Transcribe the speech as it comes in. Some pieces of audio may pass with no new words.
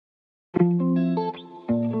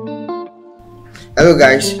Hello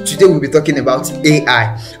guys, today we'll be talking about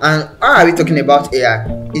AI. And how are we talking about AI?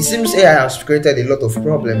 It seems AI has created a lot of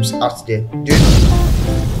problems out there.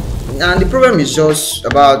 And the problem is just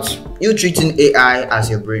about you treating AI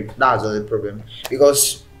as your brain. That's the problem.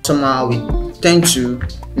 Because somehow we tend to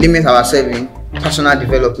limit ourselves in personal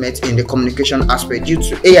development in the communication aspect. Due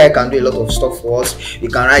to AI can do a lot of stuff for us. We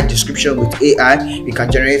can write description with AI, we can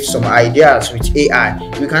generate some ideas with AI,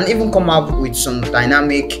 we can even come up with some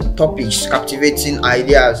dynamic topics, captivating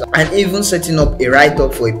ideas, and even setting up a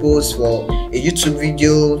write-up for a post for a YouTube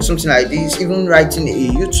video, something like this, even writing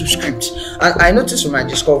a YouTube script. And I noticed from my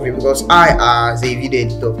discovery, because I, as a video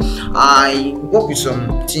editor, I worked with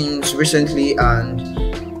some teams recently, and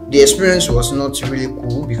the experience was not really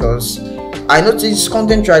cool, because I noticed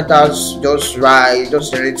content writers just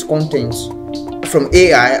generate content from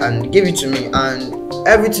AI and give it to me, and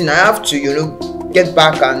everything I have to get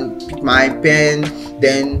back and pick my pen,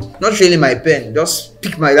 then not really my pen, just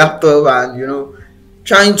pick my laptop and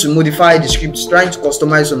trying to modify the scripts, trying to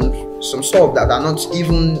customize some stuff that are not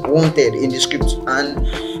even wanted in the script. And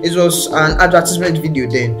it was an advertisement video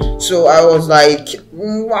then, so I was like,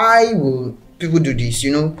 why will people do this?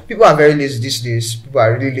 People are very lazy these days. People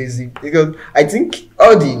are really lazy, because I think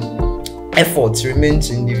all the efforts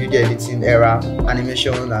remains in the video editing era,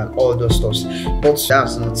 animation and all those stuff, but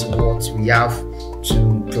that's not what we have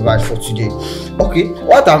to provide for today. Okay,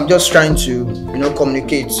 what I'm just trying to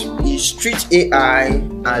communicate is treat AI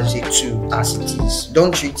as a tool, as it is.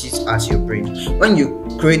 Don't treat it as your brain. When you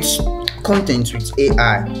create content with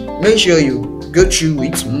AI, make sure you go through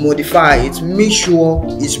it, modify it, make sure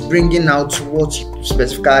it's bringing out what you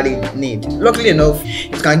specifically need. Luckily enough,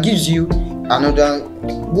 it can give you another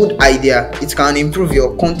good idea. It can improve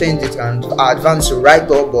your content, it can advance your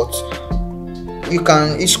write-up, but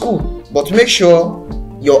it's cool. But make sure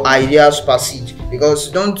your ideas proceed, because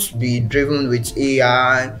don't be driven with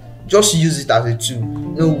AI. Just use it as a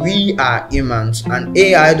tool. We are humans, and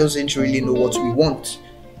AI doesn't really know what we want,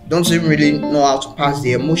 don't even really know how to pass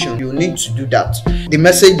the emotion. You need to do that. The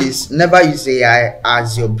message is, never use AI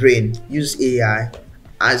as your brain, use AI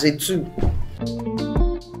as a tool.